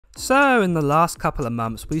So in the last couple of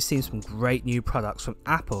months we've seen some great new products from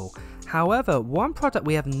Apple. However, one product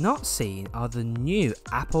we have not seen are the new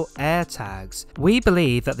Apple AirTags. We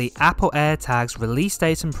believe that the Apple AirTags release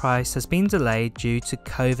date and price has been delayed due to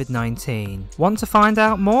COVID-19. Want to find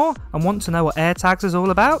out more and want to know what AirTags is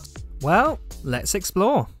all about? Well, let's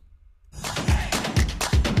explore.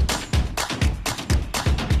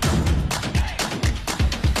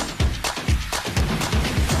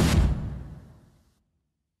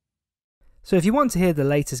 So if you want to hear the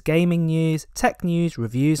latest gaming news, tech news,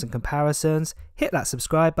 reviews and comparisons, hit that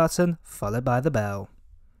subscribe button followed by the bell.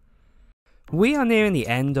 We are nearing the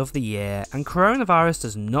end of the year and coronavirus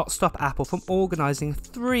does not stop Apple from organising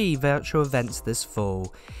 3 virtual events this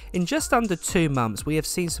fall. In just under 2 months we have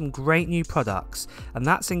seen some great new products, and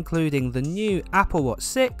that's including the new Apple Watch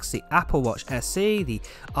 6, the Apple Watch SE, the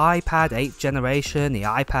iPad 8th generation, the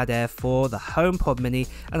iPad Air 4, the HomePod mini,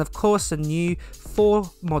 and of course the new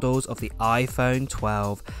 4 models of the iPhone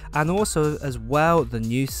 12, and also as well the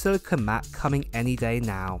new silicone mat coming any day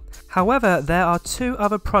now. However, there are 2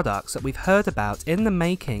 other products that we've heard about in the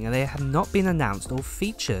making and they have not been announced or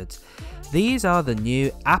featured. These are the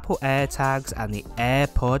new Apple AirTags and the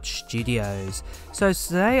AirPod Studios. So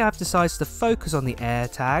today I've decided to focus on the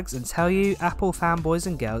AirTags and tell you Apple fanboys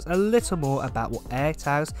and girls a little more about what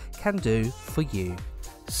AirTags can do for you.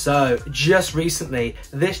 So, just recently,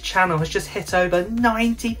 this channel has just hit over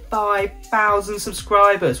 95,000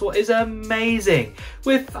 subscribers, what is amazing.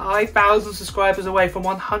 We're 5,000 subscribers away from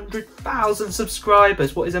 100,000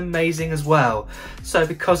 subscribers, what is amazing as well. So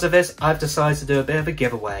because of this, I've decided to do a bit of a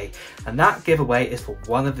giveaway, and that giveaway is for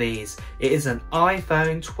one of these. It is an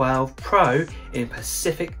iPhone 12 Pro in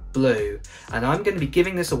Pacific Blue, and I'm going to be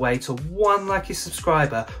giving this away to one lucky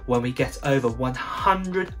subscriber when we get over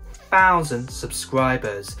 100,000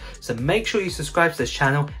 subscribers. So make sure you subscribe to this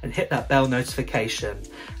channel and hit that bell notification.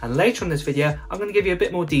 And later on this video I'm going to give you a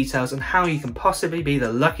bit more details on how you can possibly be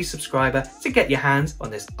the lucky subscriber to get your hands on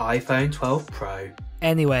this iPhone 12 Pro.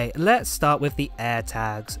 Anyway, let's start with the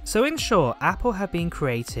AirTags. So in short, Apple have been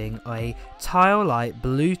creating a tile-like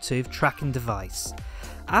Bluetooth tracking device.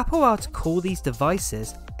 Apple are to call these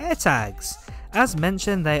devices AirTags. As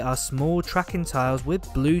mentioned, they are small tracking tiles with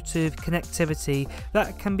Bluetooth connectivity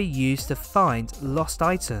that can be used to find lost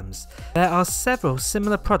items. There are several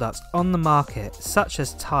similar products on the market, such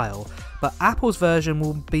as Tile, but Apple's version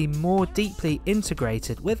will be more deeply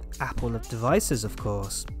integrated with Apple devices, of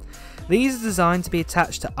course. These are designed to be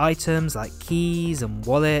attached to items like keys and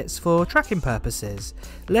wallets for tracking purposes,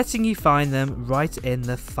 letting you find them right in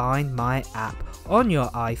the Find My app on your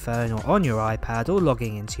iPhone or on your iPad, or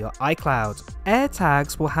logging into your iCloud.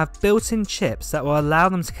 AirTags will have built-in chips that will allow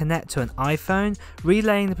them to connect to an iPhone,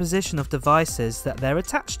 relaying the position of devices that they're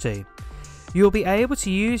attached to. You'll be able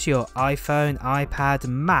to use your iPhone, iPad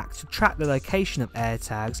and Mac to track the location of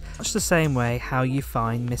AirTags, much the same way how you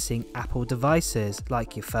find missing Apple devices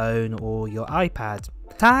like your phone or your iPad.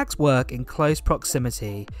 Tags work in close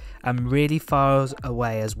proximity and really far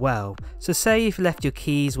away as well. So say you've left your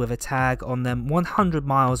keys with a tag on them 100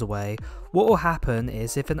 miles away, what will happen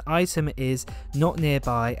is if an item is not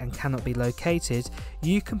nearby and cannot be located,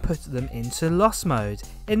 you can put them into lost mode.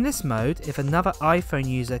 In this mode, if another iPhone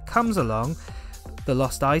user comes along the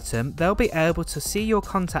lost item, they'll be able to see your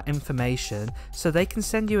contact information, so they can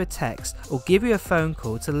send you a text or give you a phone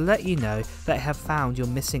call to let you know they have found your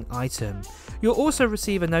missing item. You'll also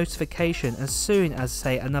receive a notification as soon as,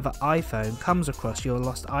 say, another iPhone comes across your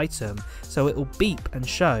lost item, so it will beep and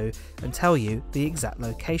show and tell you the exact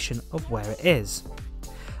location of where it is.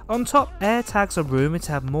 On top, AirTags are rumoured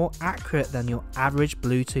to have more accurate than your average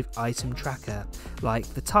Bluetooth item tracker, like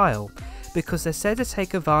the Tile, because they're said to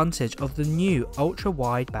take advantage of the new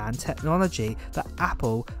ultra-wideband technology that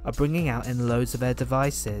Apple are bringing out in loads of their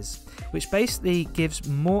devices, which basically gives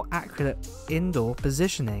more accurate indoor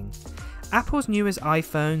positioning. Apple's newest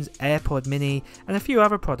iPhones, AirPod mini and a few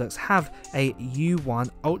other products have a U1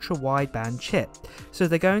 ultra-wideband chip, so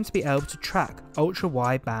they're going to be able to track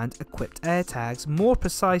ultra-wideband equipped AirTags more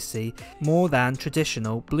precisely, more than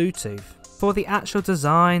traditional Bluetooth. For the actual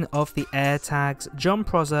design of the AirTags, John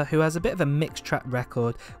Prosser, who has a bit of a mixed track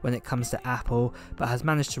record when it comes to Apple but has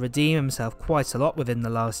managed to redeem himself quite a lot within the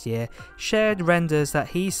last year, shared renders that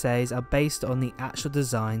he says are based on the actual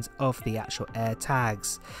designs of the actual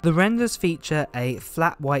AirTags. The renders feature a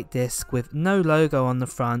flat white disc with no logo on the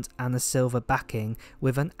front and a silver backing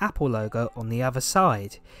with an Apple logo on the other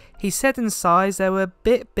side. He said in size they were a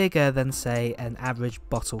bit bigger than say an average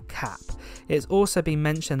bottle cap. It's also been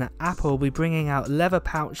mentioned that Apple will be bringing out leather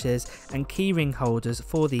pouches and keyring holders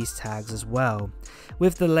for these tags as well.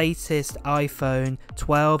 With the latest iPhone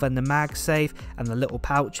 12 and the MagSafe and the little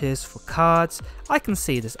pouches for cards, I can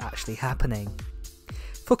see this actually happening.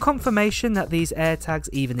 For confirmation that these AirTags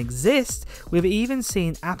even exist, we've even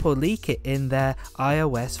seen Apple leak it in their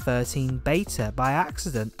iOS 13 beta by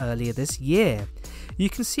accident earlier this year. You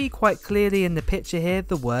can see quite clearly in the picture here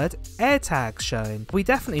the word AirTags shown. We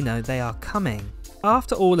definitely know they are coming.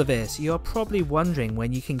 After all of this, you're probably wondering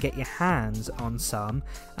when you can get your hands on some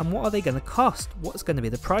and what are they going to cost, what's going to be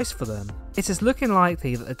the price for them. It is looking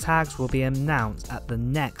likely that the tags will be announced at the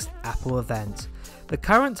next Apple event. The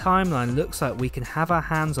current timeline looks like we can have our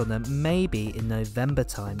hands on them maybe in November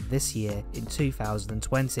time this year in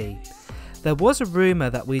 2020. There was a rumour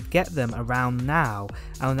that we'd get them around now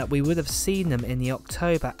and that we would have seen them in the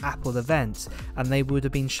October Apple event and they would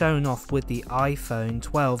have been shown off with the iPhone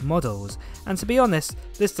 12 models, and to be honest,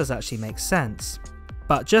 this does actually make sense.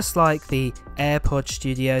 But just like the AirPod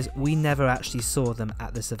Studios, we never actually saw them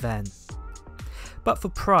at this event. But for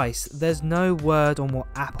price, there's no word on what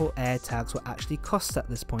Apple AirTags will actually cost at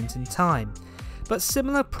this point in time. But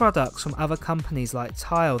similar products from other companies like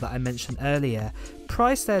Tile that I mentioned earlier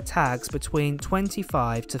price their tags between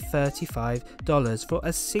 $25 to $35 for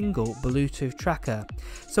a single Bluetooth tracker.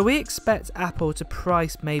 So we expect Apple to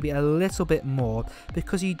price maybe a little bit more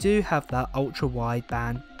because you do have that ultra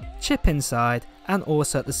wideband chip inside, and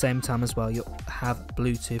also at the same time as well you'll have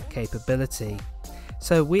Bluetooth capability.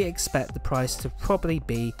 So we expect the price to probably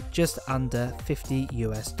be just under $50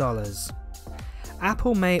 US.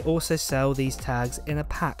 Apple may also sell these tags in a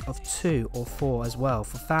pack of 2 or 4 as well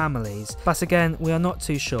for families, but again we are not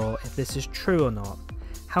too sure if this is true or not.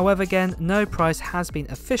 However, again, no price has been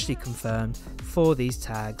officially confirmed for these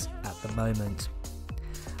tags at the moment.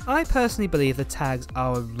 I personally believe the tags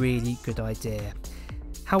are a really good idea.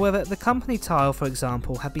 However, the company Tile, for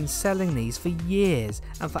example, have been selling these for years,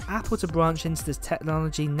 and for Apple to branch into this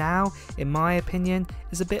technology now, in my opinion,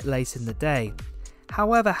 is a bit late in the day.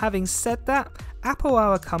 However, having said that, Apple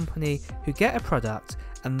are a company who get a product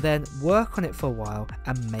and then work on it for a while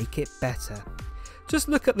and make it better. Just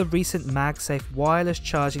look at the recent MagSafe wireless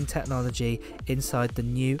charging technology inside the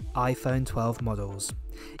new iPhone 12 models.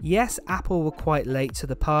 Yes, Apple were quite late to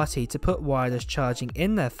the party to put wireless charging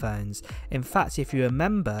in their phones. In fact, if you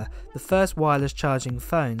remember, the first wireless charging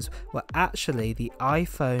phones were actually the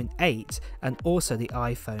iPhone 8 and also the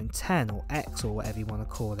iPhone 10 or X or whatever you want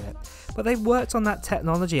to call it. But they worked on that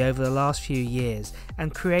technology over the last few years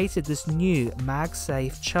and created this new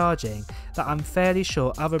MagSafe charging that I'm fairly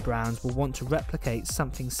sure other brands will want to replicate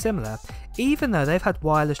something similar, even though they've had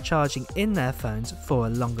wireless charging in their phones for a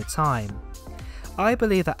longer time. I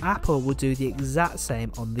believe that Apple will do the exact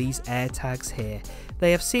same on these AirTags here.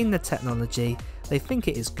 They have seen the technology, they think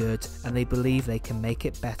it is good, and they believe they can make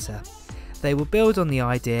it better. They will build on the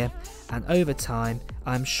idea, and over time,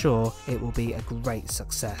 I'm sure it will be a great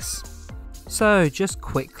success. So just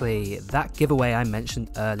quickly, that giveaway I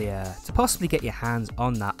mentioned earlier, to possibly get your hands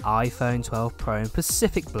on that iPhone 12 Pro in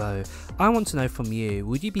Pacific Blue, I want to know from you,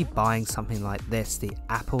 would you be buying something like this, the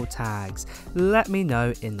Apple tags? Let me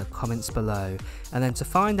know in the comments below. And then to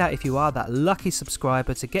find out if you are that lucky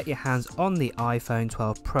subscriber to get your hands on the iPhone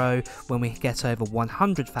 12 Pro when we get over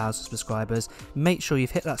 100,000 subscribers, make sure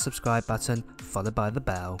you've hit that subscribe button followed by the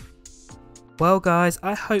bell. Well guys,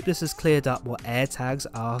 I hope this has cleared up what AirTags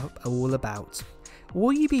are all about.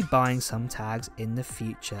 Will you be buying some tags in the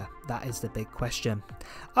future? That is the big question.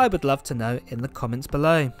 I would love to know in the comments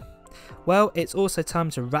below. Well, it's also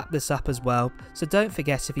time to wrap this up as well, so don't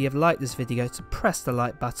forget if you have liked this video to press the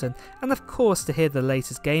like button, and of course to hear the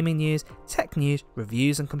latest gaming news, tech news,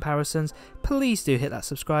 reviews and comparisons, please do hit that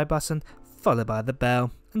subscribe button followed by the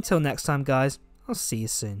bell. Until next time guys, I'll see you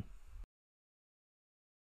soon.